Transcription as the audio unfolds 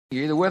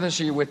You're either with us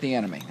or you're with the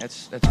enemy.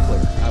 That's clear.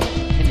 I will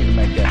continue to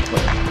make that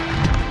clear.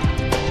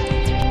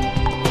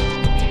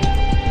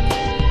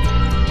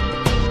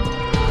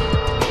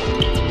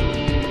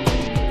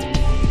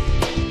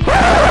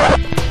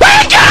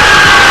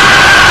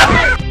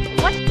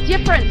 What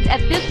difference at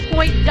this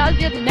point does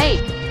it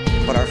make?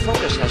 But our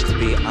focus has to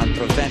be on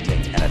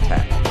preventing an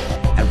attack.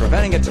 And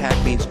preventing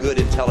attack means good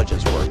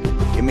intelligence work.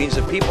 It means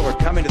that people are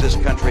coming to this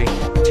country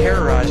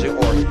terrorizing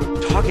or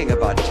talking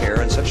about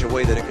terror in such a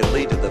way that it could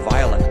lead to the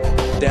violent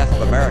death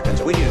of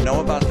Americans. We need to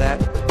know about that,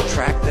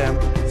 track them,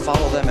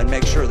 follow them, and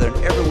make sure that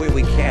in every way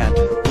we can,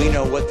 we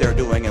know what they're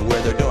doing and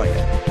where they're doing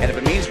it. And if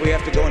it means we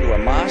have to go into a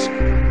mosque,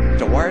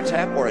 to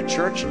wiretap, or a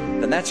church,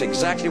 then that's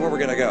exactly where we're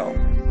going to go.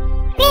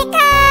 Wake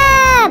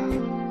up!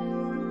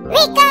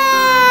 Wake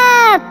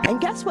up!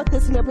 And guess what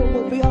this liberal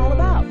will be all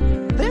about?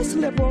 This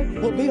liberal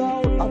will be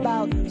all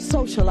about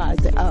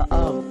socializing,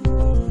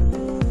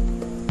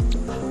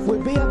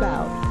 will be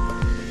about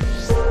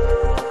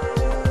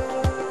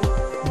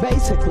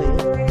basically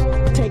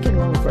taking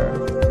over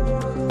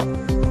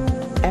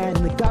and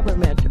the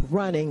government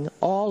running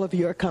all of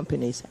your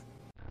companies.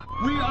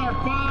 We are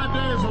 5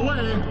 days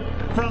away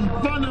from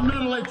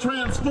fundamentally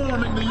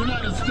transforming the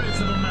United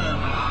States of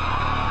America.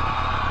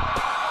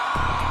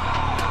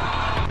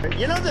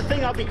 You know the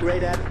thing I'll be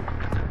great at?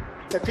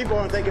 That people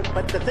aren't thinking,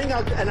 but the thing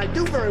and I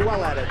do very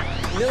well at it,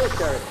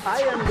 military.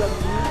 I am the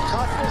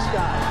toughest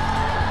guy.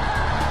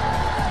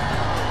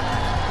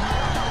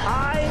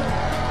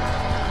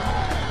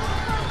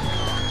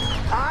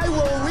 I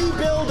will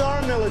rebuild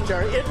our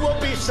military. It will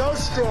be so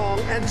strong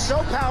and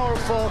so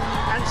powerful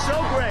and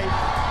so great.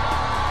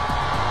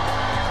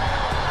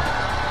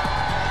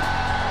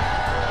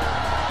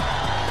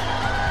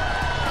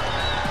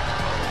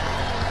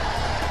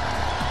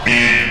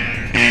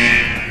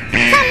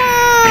 Come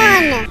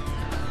on!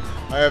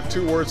 I have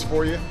 2 words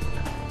for you.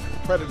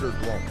 Predator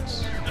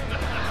drones.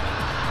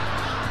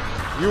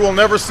 You will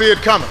never see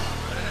it coming.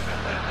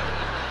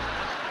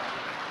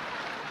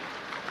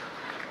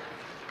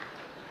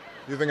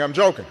 You think I'm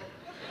joking?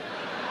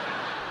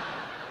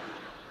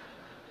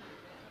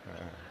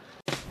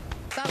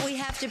 But we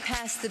have to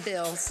pass the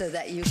bill so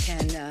that you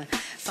can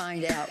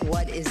find out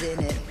what is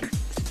in it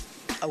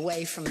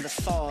away from the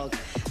fog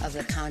of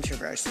the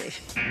controversy.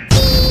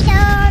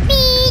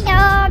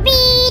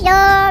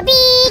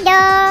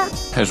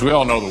 As we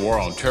all know, the war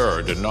on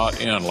terror did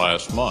not end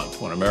last month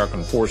when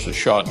American forces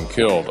shot and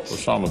killed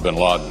Osama bin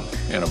Laden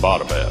in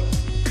Abbottabad.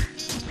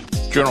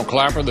 General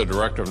Clapper, the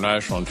Director of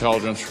National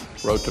Intelligence,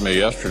 wrote to me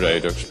yesterday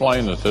to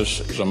explain that this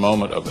is a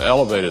moment of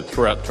elevated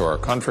threat to our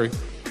country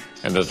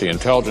and that the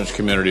intelligence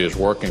community is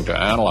working to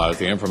analyze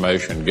the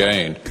information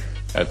gained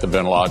at the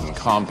bin Laden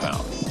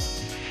compound.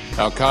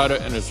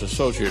 Al-Qaeda and its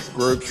associate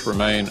groups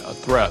remain a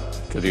threat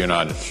to the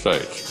United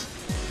States.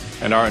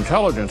 And our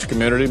intelligence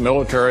community,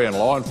 military, and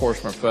law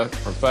enforcement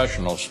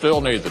professionals still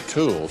need the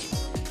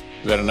tools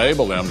that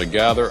enable them to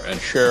gather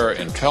and share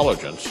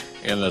intelligence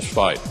in this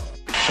fight.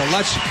 So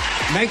let's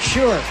make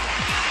sure.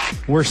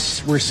 We're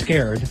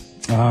scared.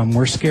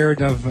 We're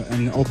scared of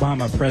an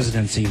Obama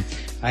presidency.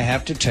 I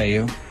have to tell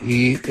you,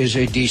 he is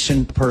a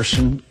decent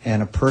person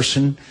and a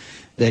person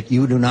that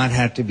you do not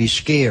have to be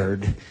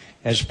scared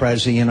as President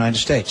of the United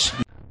States.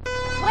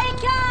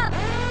 Wake up!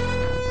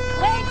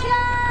 Wake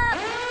up!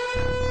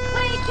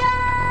 Wake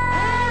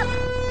up!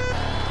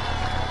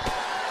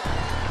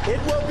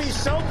 It will be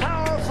so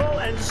powerful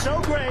and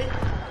so great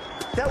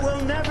that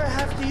we'll never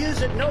have to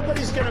use it.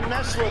 Nobody's going to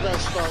mess with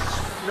us, folks.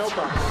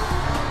 Nobody.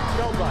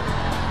 Nobody.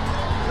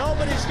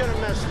 Nobody's going to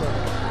mess with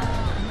us.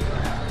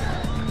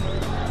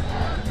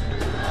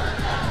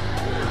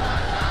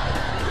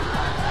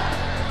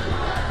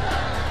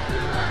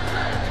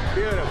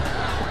 Beautiful.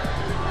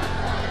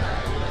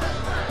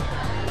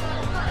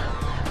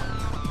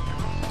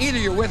 Either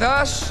you're with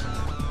us,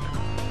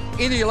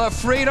 either you love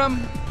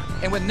freedom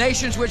and with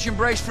nations which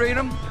embrace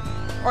freedom,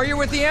 or you're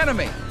with the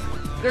enemy.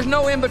 There's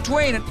no in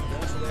between. We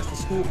also ask the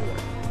school board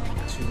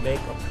to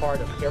make a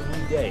part of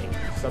every day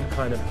some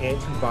kind of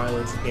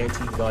anti-violence,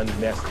 anti-gun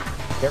message.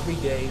 Every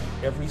day,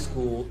 every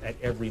school, at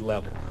every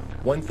level.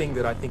 One thing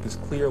that I think is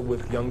clear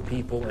with young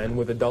people and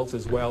with adults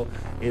as well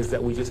is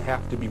that we just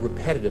have to be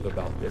repetitive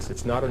about this.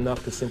 It's not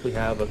enough to simply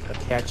have a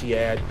catchy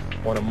ad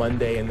on a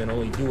Monday and then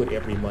only do it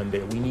every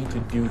Monday. We need to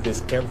do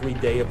this every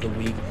day of the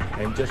week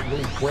and just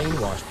really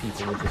brainwash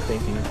people into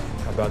thinking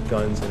about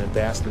guns in a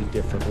vastly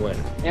different way.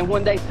 And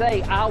when they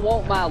say, I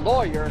want my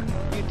lawyer,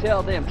 you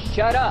tell them,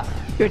 shut up.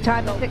 Your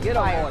time Don't to get a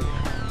lawyer.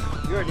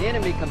 You're an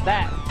enemy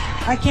combatant.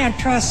 I can't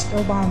trust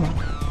Obama.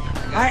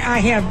 I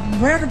have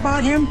read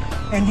about him,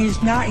 and he's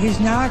an Arab. He is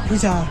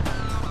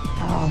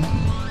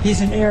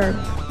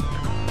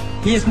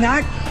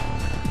not.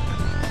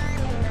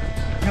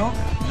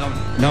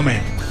 No,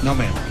 ma'am.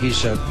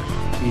 He's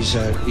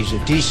a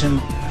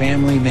decent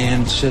family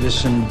man,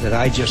 citizen that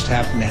I just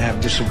happen to have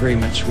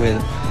disagreements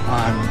with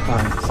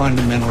on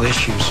fundamental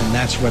issues, and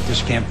that's what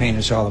this campaign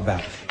is all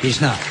about.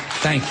 He's not.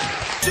 Thank you.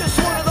 Just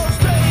one of those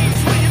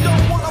days when you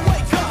don't want to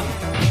wake up.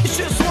 It's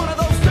just one of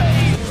those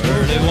days.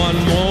 Early one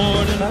morning.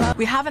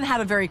 we haven't had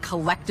a very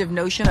collective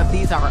notion of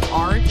these are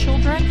our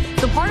children.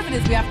 So part of it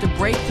is we have to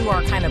break through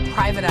our kind of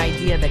private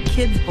idea that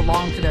kids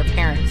belong to their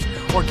parents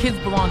or kids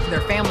belong to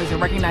their families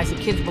and recognize that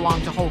kids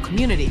belong to whole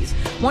communities.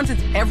 Once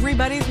it's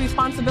everybody's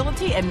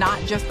responsibility and not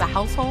just the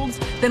households,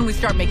 then we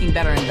start making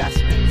better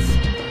investments.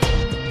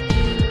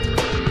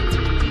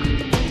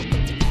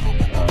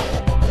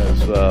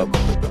 As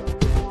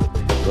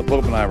the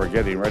Pope and I were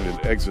getting ready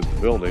to exit the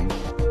building,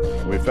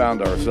 we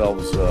found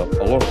ourselves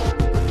alone.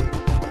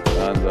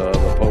 And the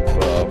Pope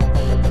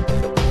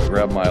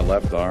grabbed my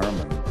left arm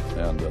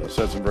and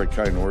said some very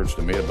kind words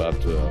to me about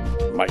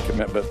my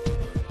commitment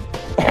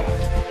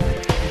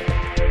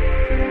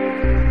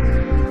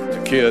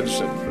to kids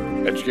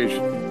and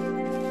education.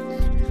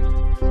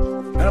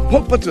 And the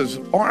Pope puts his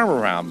arm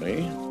around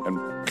me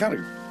and kind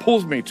of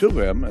pulls me to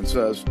him and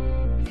says,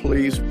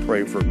 "Please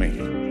pray for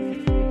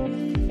me."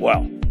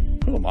 Well,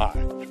 who am I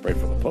to pray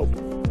for the Pope?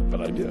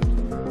 But I did.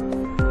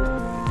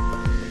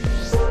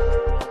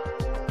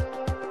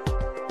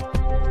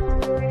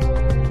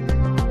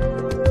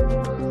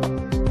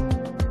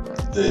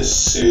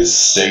 This is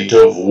State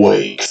of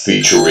Wake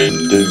featuring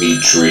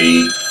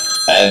Dimitri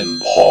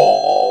and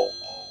Paul.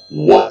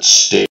 What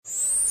state?